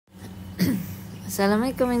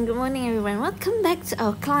Assalamualaikum and good morning everyone. Welcome back to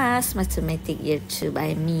our class Mathematics Year 2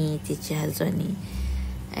 by me, Teacher Hazwani.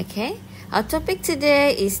 Okay, our topic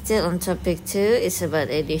today is still on topic 2. It's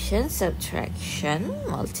about addition, subtraction,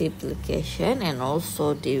 multiplication and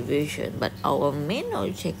also division. But our main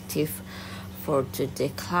objective for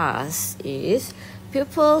today's class is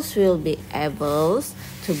pupils will be able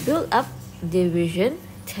to build up division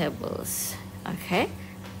tables. Okay.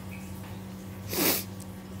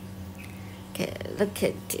 Okay, look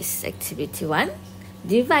at this activity 1.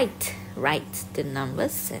 Divide, write the number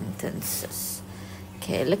sentences.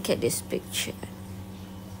 Okay, look at this picture.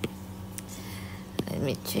 Let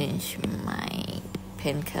me change my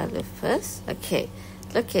pen color first. Okay,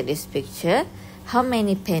 look at this picture. How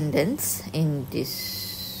many pendants in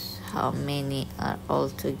this? How many are all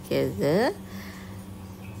together?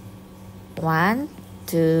 1,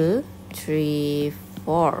 2, 3,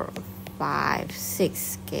 4, 5,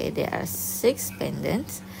 6. Okay, there are 6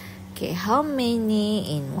 pendants. Okay, how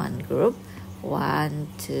many in one group? 1,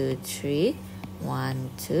 2, 3. 1,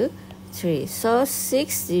 2, 3. So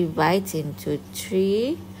 6 divides into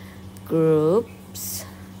 3 groups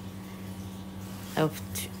of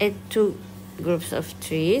 2 groups of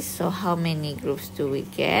 3. So how many groups do we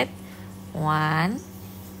get? 1,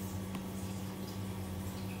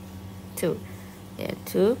 2. There are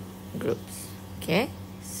 2 groups. Okay.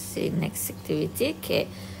 See next activity. Okay.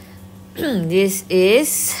 This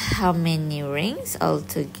is how many rings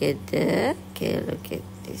altogether. Okay, look at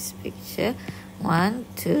this picture. 1,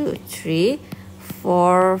 2, 3,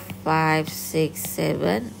 4, 5, 6,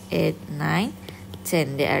 7, 8, 9,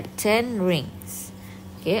 10. There are 10 rings.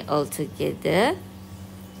 Okay, altogether.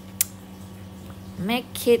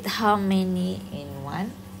 Make it how many in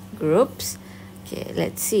one groups? Okay,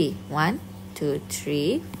 let's see. 1, 2,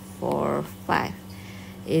 3, 4, 5.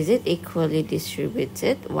 Is it equally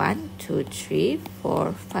distributed? 1, 2, 3,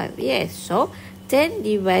 4, 5. Yes, so 10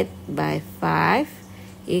 divided by 5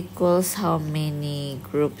 equals how many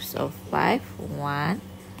groups of 5? 1,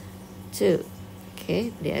 2.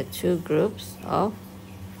 Okay, there are 2 groups of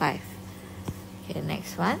 5. Okay,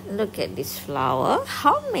 next one. Look at this flower.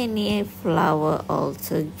 How many flowers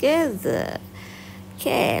altogether?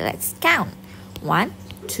 Okay, let's count. 1,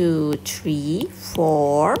 2, 3,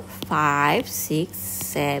 4, 5, 6,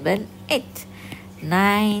 7, 8,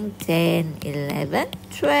 9, 10, 11,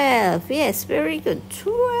 12. Yes, very good.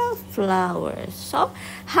 12 flowers. So,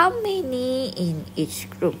 how many in each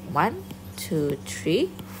group? 1, 2,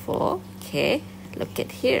 3, 4. Okay, look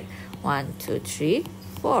at here. 1, 2, 3,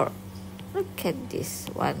 4. Look at this.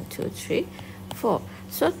 1, 2, 3, 4.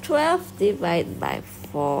 So, 12 divided by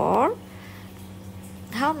 4.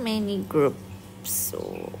 How many groups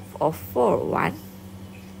of 4? 1,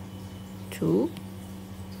 2,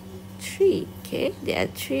 3. Okay, there are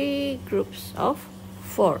 3 groups of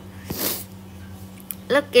 4.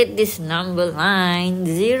 Look at this number line,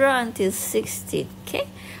 0 until 16. Okay,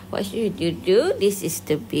 what should you do? This is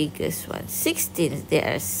the biggest one. 16.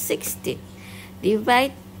 There are 16.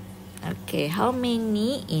 Divide. Okay, how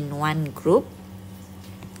many in one group?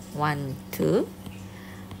 1, 2,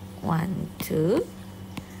 1, 2,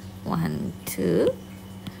 1, 2,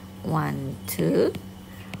 1, 2,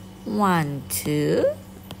 1, 2,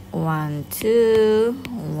 1, 2,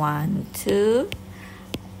 1, 2,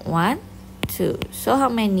 1, 2. So how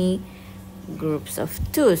many groups of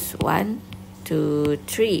 2s? 1, 2,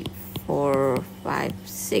 3, 4, 5,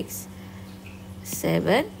 6,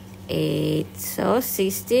 7, 8. So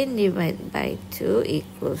 16 divided by 2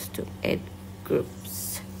 equals to 8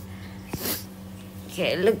 groups.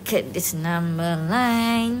 Okay, look at this number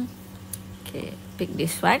line. Okay, pick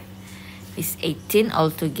this one. It's 18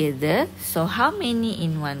 altogether. So how many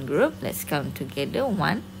in one group? Let's count together.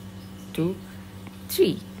 1, 2,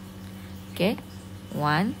 3. Okay,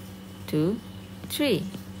 1, 2, 3.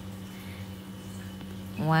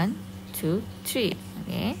 1, 2, 3.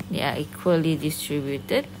 Okay, they are equally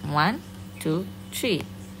distributed. 1, 2, 3.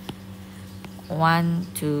 1,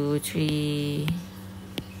 2, 3.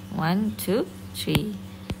 1, 2, 3.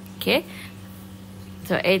 Okay,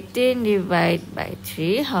 so 18 divided by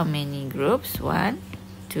 3. How many groups? 1,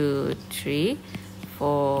 2, 3,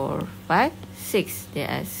 4, 5, 6. There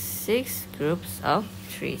are 6 groups of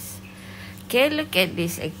 3s. Okay, look at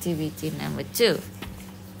this activity number 2.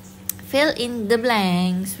 Fill in the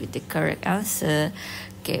blanks with the correct answer.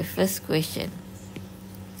 Okay, first question.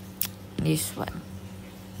 This one.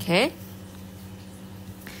 Okay.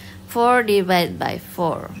 4 divided by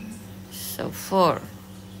 4. So 4.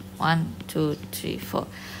 1, 2, 3, 4.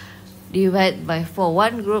 Divide by 4.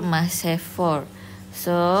 One group must have 4.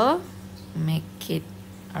 So make it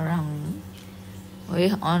around.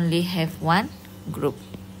 We only have one group.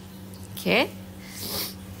 Okay.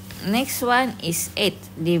 Next one is 8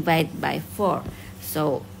 divided by 4.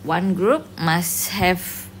 So one group must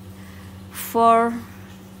have 4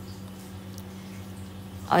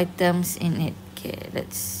 items in it. Okay,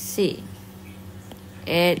 let's see.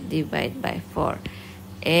 8 divided by 4.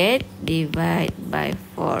 8 divided by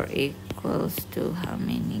 4 equals to how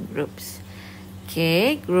many groups?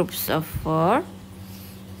 Okay, groups of 4.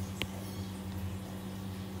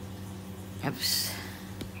 Oops.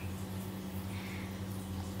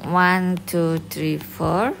 1, 2, 3,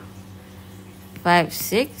 4, 5,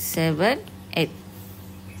 6, 7, 8.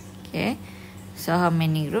 Okay, so how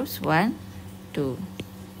many groups? 1, 2.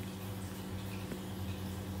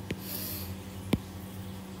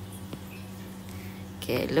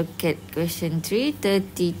 Okay, look at question 3.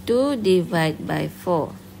 32 divided by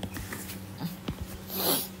 4.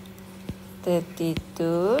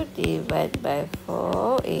 32 divided by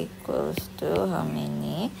 4 equals to how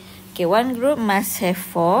many? Okay, one group must have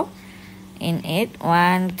 4 in it.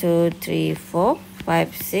 1, 2, 3, 4,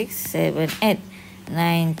 5, 6, 7, 8,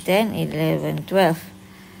 9, 10, 11, 12,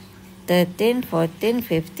 13, 14,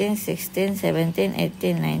 15, 16, 17,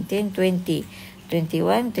 18, 19, 20,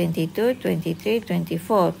 21, 22, 23,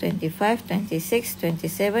 24, 25, 26,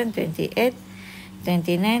 27, 28,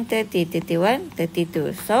 29, 30, 31,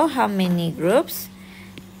 32. So how many groups?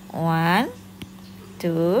 1,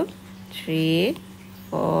 2, 3,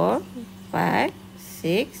 4, 5,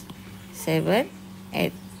 6, 7,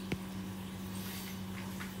 8.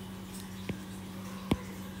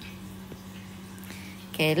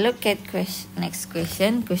 Okay, look at next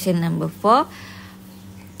question. Question number 4.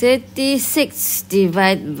 36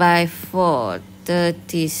 divided by 4.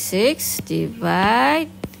 36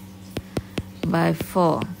 divided by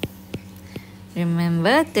 4.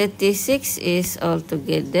 Remember, 36 is all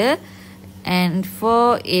together and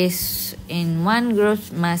 4 is in one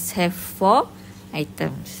group must have 4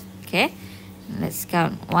 items. Okay, let's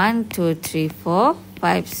count. 1, 2, 3, 4,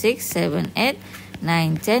 5, 6, 7, 8,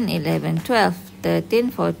 9, 10, 11, 12, 13,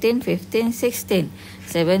 14, 15, 16,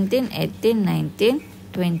 17, 18, 19,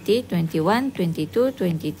 20, 21, 22,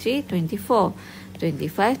 23, 24,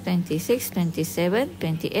 25, 26, 27,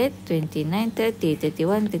 28, 29, 30,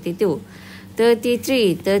 31, 32,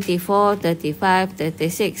 33, 34, 35,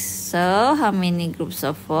 36. So how many groups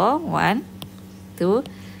of 4? 1, 2,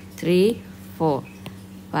 3, 4,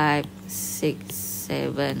 5, 6,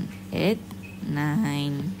 7, 8,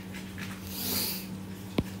 9.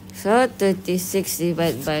 So 36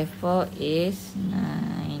 divided by 4 is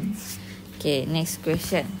 9. Okay, next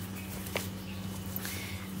question.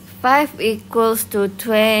 5 equals to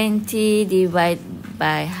 20 divided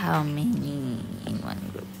by how many in one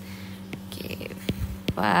group? Okay,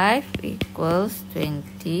 5 equals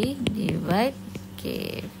 20 divided.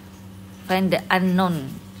 Okay, find the unknown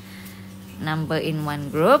number in one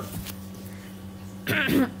group.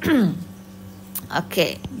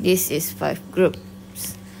 Okay, this is 5 groups.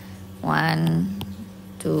 1,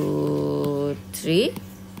 2, 3,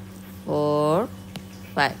 4,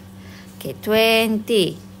 5. Okay,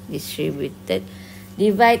 20 distributed.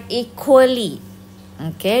 Divide equally.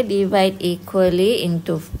 Okay, divide equally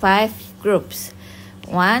into 5 groups.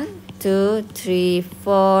 1, 2, 3,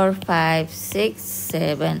 4, 5, 6,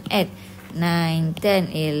 7, 8, 9, 10,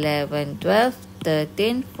 11, 12,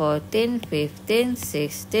 13, 14, 15,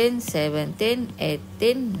 16, 17,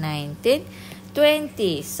 18, 19,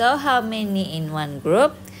 20. So how many in one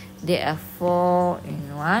group? There are 4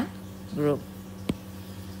 in one group.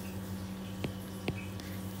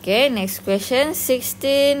 Okay, next question.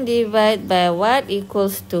 16 divided by what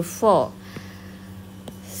equals to 4?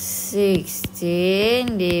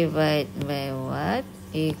 16 divided by what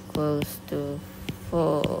equals to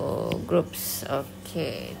 4 groups.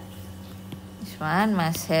 Okay, this one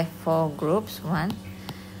must have 4 groups. 1,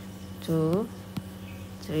 2,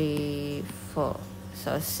 3, 4.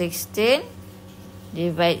 So 16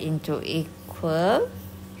 divide into equal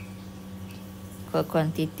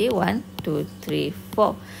quantity. 1, 2, 3,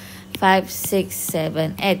 4, 5, 6,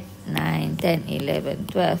 7, 8, 9, 10, 11,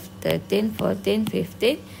 12, 13, 14,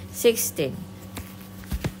 15, 16.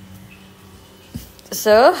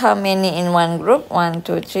 So how many in one group? 1,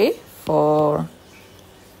 2, 3, 4.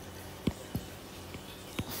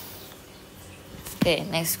 Okay,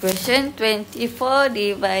 next question. 24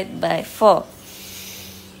 divided by 4.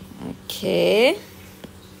 Okay,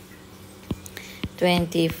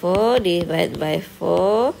 24 divided by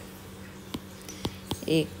 4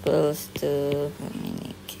 equals to how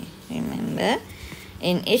many? Okay, remember,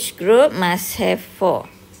 in each group must have 4.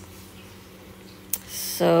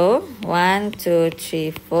 So 1, 2,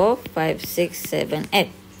 3, 4, 5, 6, 7, 8.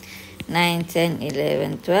 9, 10,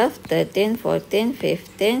 11, 12, 13, 14,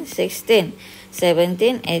 15, 16,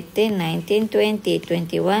 17, 18, 19, 20,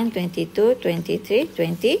 21, 22, 23,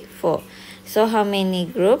 24. So how many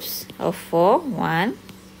groups of 4? 1,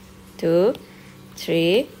 2,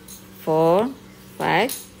 3, 4,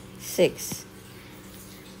 5, 6.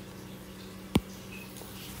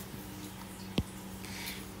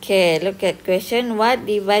 Okay, look at question. What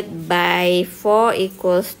divided by 4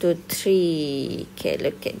 equals to 3? Okay,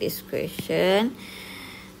 look at this question.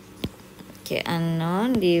 Okay,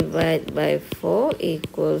 unknown divided by 4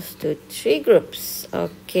 equals to 3 groups.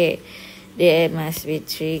 Okay, there must be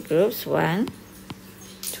 3 groups. 1,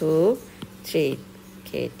 2, 3.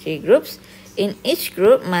 Okay, 3 groups. In each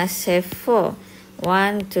group must have 4.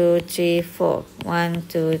 1, 2, 3, 4. 1,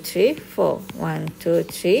 2, 3, 4. 1, 2,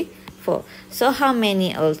 3, 4. So how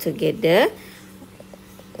many altogether?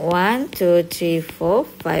 1, 2, 3, 4,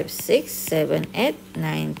 5, 6, 7, 8,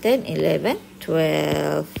 9, 10, 11,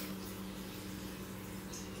 12.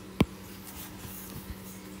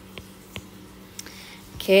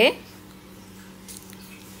 Okay.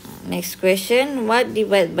 Next question. What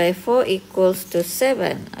divided by 4 equals to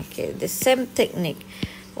 7? Okay, the same technique.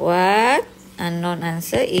 What unknown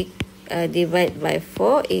answer divide by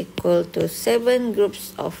 4 equal to 7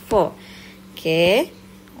 groups of 4. Okay,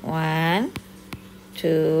 1,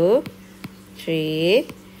 2, 3,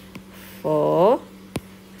 4,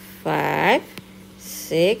 5,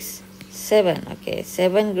 6, 7. Okay,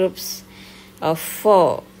 7 groups of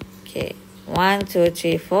 4. Okay, 1, 2,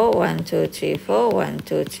 3, 4, 1, 2, 3, 4, 1,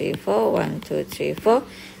 2, 3, 4, 1, 2, 3, 4,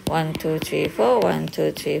 1, 2, 3, 4, 1,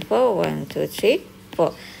 2, 3, 4, 1, 2, 3,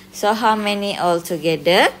 4. So how many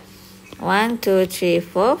altogether? 1, 2, 3,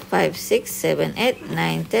 4, 5, 6, 7, 8,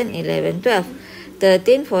 9, 10, 11, 12,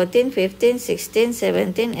 13, 14, 15, 16,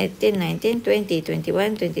 17, 18, 19, 20,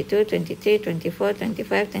 21, 22, 23, 24,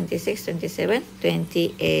 25, 26, 27,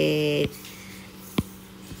 28.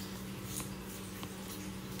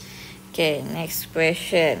 Okay, next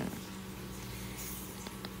question.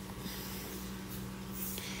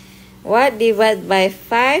 What divided by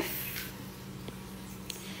 5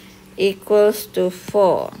 equals to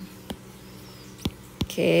 4?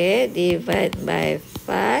 Okay, divide by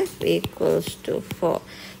 5 equals to 4.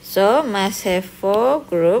 So must have 4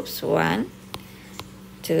 groups. 1,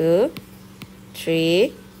 2,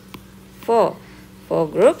 3, 4. 4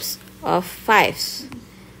 groups of 5s.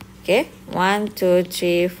 Okay, 1, 2,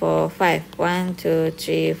 3, 4, 5. 1, 2,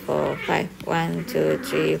 3, 4, 5. 1, 2,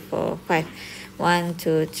 3, 4, 5. 1,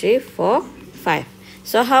 2, 3, 4, 5.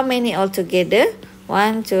 So how many altogether?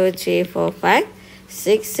 1, 2, 3, 4, 5,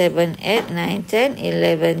 6, 7, 8, 9, 10,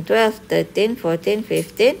 11, 12, 13, 14,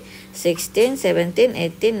 15, 16, 17,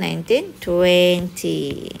 18, 19,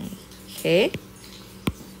 20. Okay,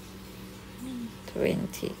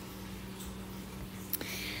 20.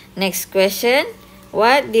 Next question.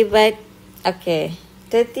 What divide, okay,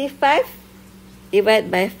 35 divided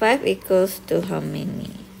by 5 equals to how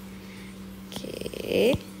many?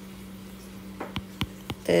 Okay,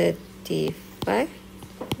 35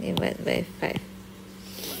 divided by 5.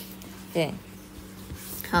 Okay,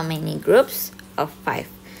 how many groups of 5?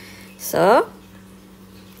 So,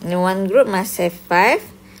 in one group must have 5.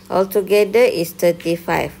 Altogether is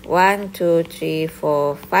 35. 1, 2, 3,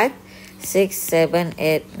 4, 5, 6, 7,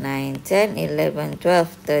 8, 9, 10, 11, 12,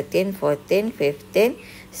 13, 14, 15,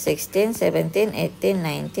 16, 17, 18,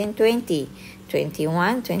 19, 20,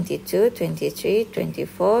 21, 22, 23,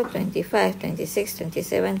 24, 25, 26,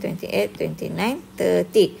 27, 28, 29,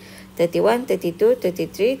 30, 31, 32,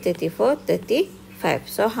 33, 34, 35.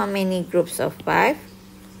 So how many groups of 5?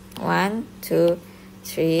 1, 2,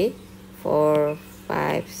 3, 4,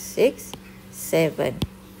 5, 6, 7.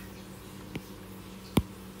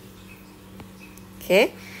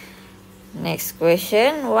 Okay, next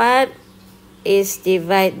question. What is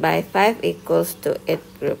divided by 5 equals to 8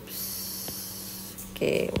 groups?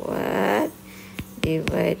 Okay, what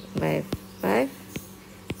divided by 5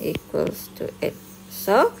 equals to 8?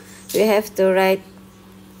 So we have to write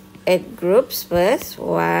 8 groups first.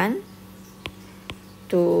 1,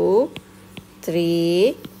 2,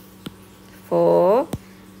 3, 4,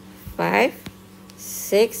 5,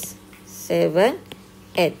 6, 7,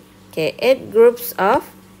 8. Okay, 8 groups of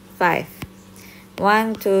 5.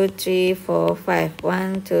 1, 2, 3, 4, 5.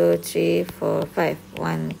 1, 2, 3, 4, 5.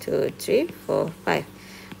 1, 2, 3, 4, 5.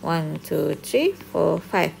 1, 2, 3, 4,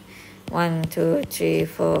 5. 1, 2, 3,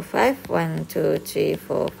 4, 5. 1, 2, 3,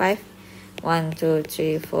 4, 5. 1, 2,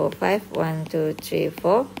 3, 4, 5. 1, 2, 3,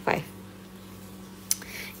 4, 5.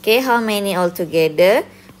 Okay, how many altogether?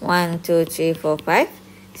 1, 2, 3, 4, 5.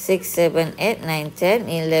 6, 7, 8, 9, 10,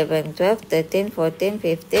 11, 12, 13, 14,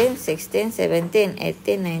 15, 16, 17,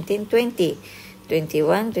 18, 19, 20,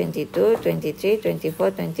 21, 22, 23,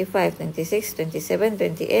 24, 25, 26, 27,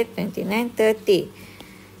 28, 29, 30,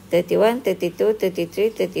 31, 32, 33,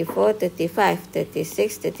 34, 35,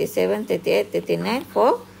 36, 37, 38, 39,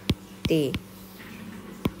 40.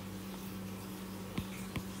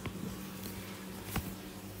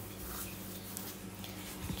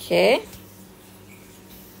 Okay.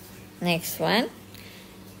 Next one.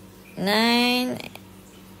 9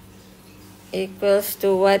 equals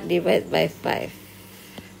to what divided by 5?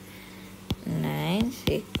 9 is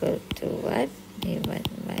equal to what divided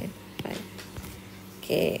by 5?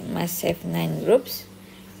 Okay, must have 9 groups.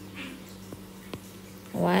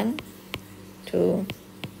 1, 2,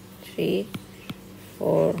 3,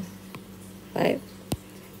 4, 5,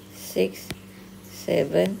 6,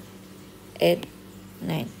 7, 8,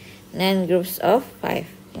 9. 9 groups of 5.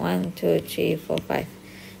 1, 2, 3, 4, 5.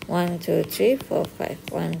 1, 2, 3, 4, 5.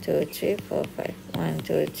 1, 2, 3, 4, 5. 1,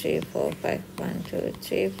 2, 3, 4, 5. 1, 2,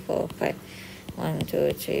 3, 4, 5. 1,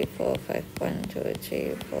 2, 3, 4, 5. 1, 2,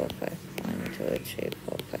 3, 4, 5. 1, 2, 3,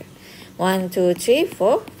 4, 5. 1, 2, 3,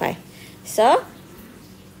 4, 5. So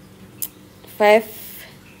 5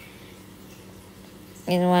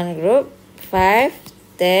 in one group. 5,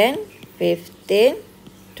 10, 15,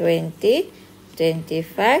 20,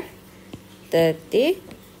 25, 30,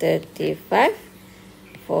 35,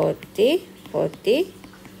 40,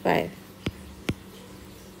 45.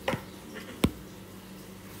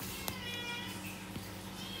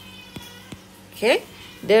 Okay,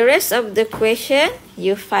 the rest of the question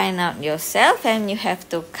you find out yourself and you have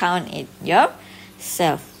to count it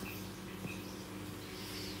yourself.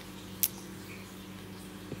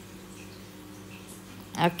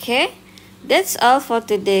 Okay, that's all for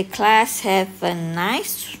today, class. Have a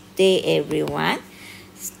nice day, everyone.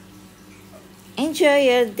 Enjoy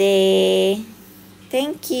your day.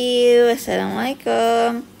 Thank you.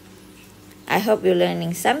 Assalamualaikum. I hope you're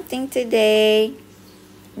learning something today.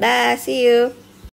 Bye. See you.